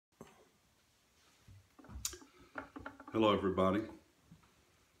Hello everybody,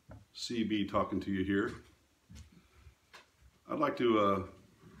 CB talking to you here. I'd like to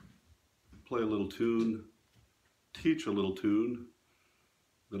play a little tune, teach a little tune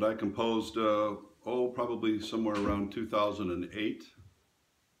that I composed, probably somewhere around 2008.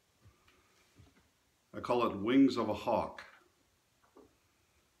 I call it Wings of a Hawk.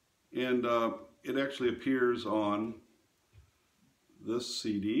 And it actually appears on this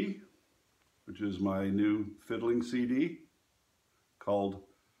CD, which is my new fiddling CD called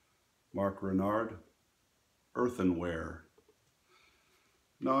Marc Rennard, Earthenware.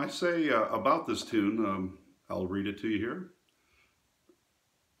 Now I say about this tune, I'll read it to you here.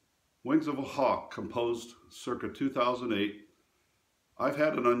 Wings of a Hawk, composed circa 2008. I've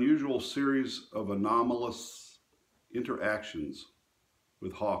had an unusual series of anomalous interactions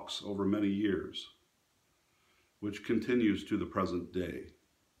with hawks over many years, which continues to the present day.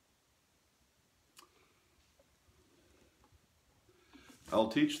 I'll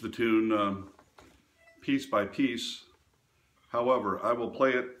teach the tune piece by piece. However, I will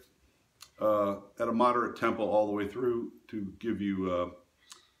play it at a moderate tempo all the way through to give you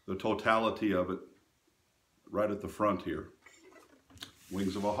the totality of it right at the front here.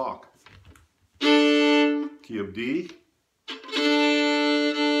 Wings of a Hawk. Key of D.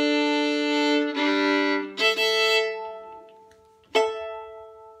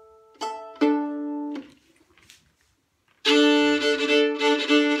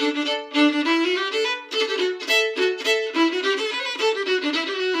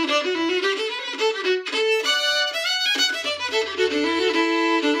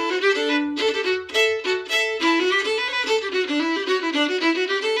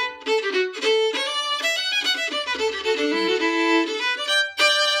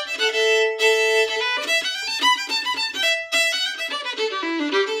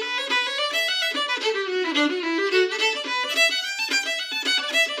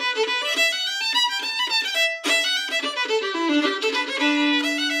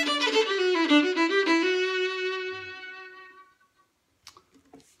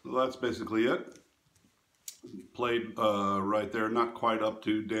 So that's basically it. Played right there, not quite up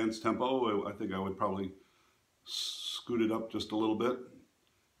to dance tempo. I think I would probably scoot it up just a little bit,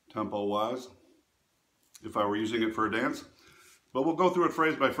 tempo-wise, if I were using it for a dance. But we'll go through it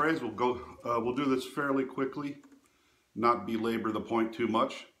phrase by phrase. We'll do this fairly quickly, not belabor the point too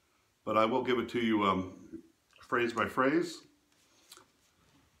much, but I will give it to you phrase by phrase.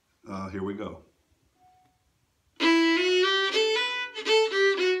 Here we go.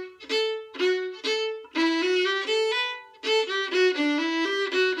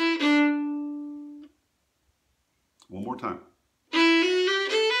 One more time.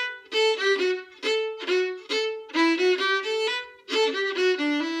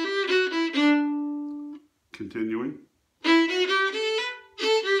 Continuing.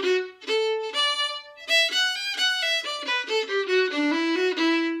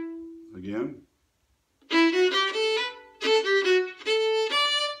 Again.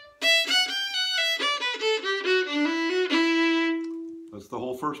 That's the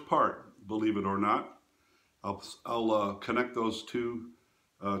whole first part, believe it or not. I'll connect those two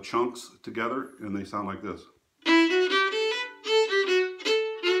chunks together and they sound like this.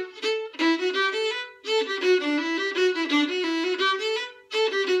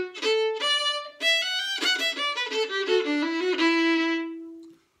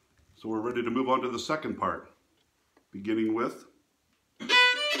 So we're ready to move on to the second part, beginning with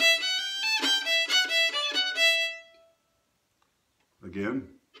again.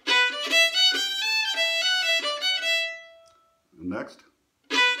 Next.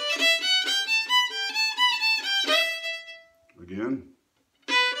 Again.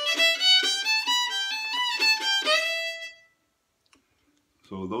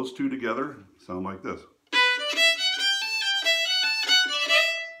 So those two together sound like this.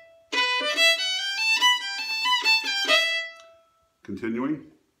 Continuing.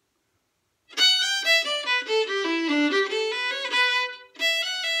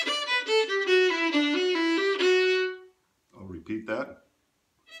 Repeat that.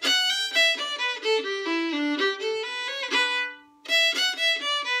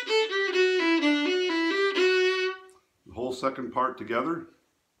 The whole second part together.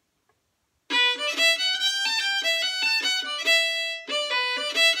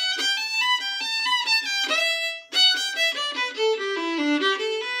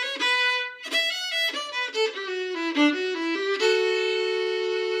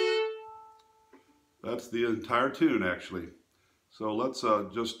 That's the entire tune, actually. So let's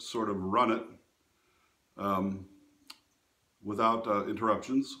just sort of run it without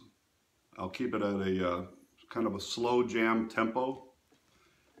interruptions. I'll keep it at a kind of a slow jam tempo,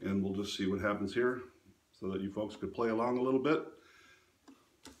 and we'll just see what happens here so that you folks could play along a little bit.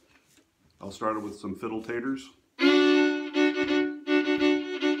 I'll start it with some fiddle taters.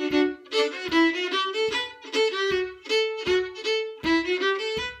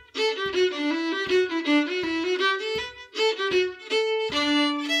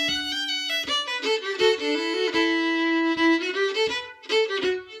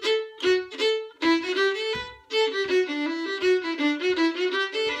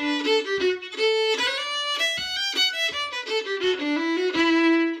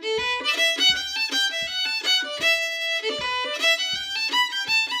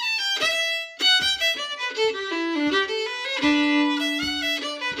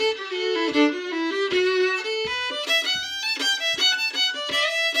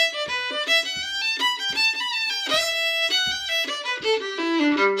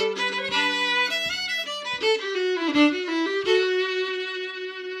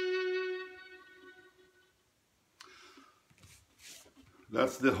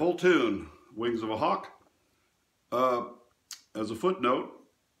 That's the whole tune, Wings of a Hawk. As a footnote,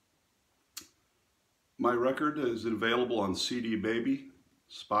 my record is available on CD Baby,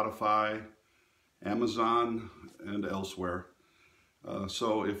 Spotify, Amazon, and elsewhere.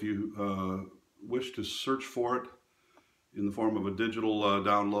 So if you wish to search for it in the form of a digital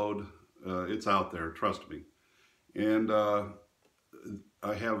download, it's out there, trust me. And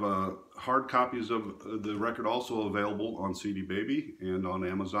I have hard copies of the record also available on CD Baby and on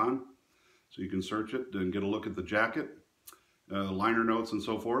Amazon. So you can search it and get a look at the jacket, liner notes and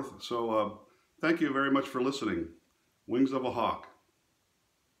so forth. So thank you very much for listening. Wings of a Hawk.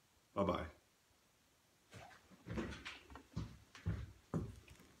 Bye-bye.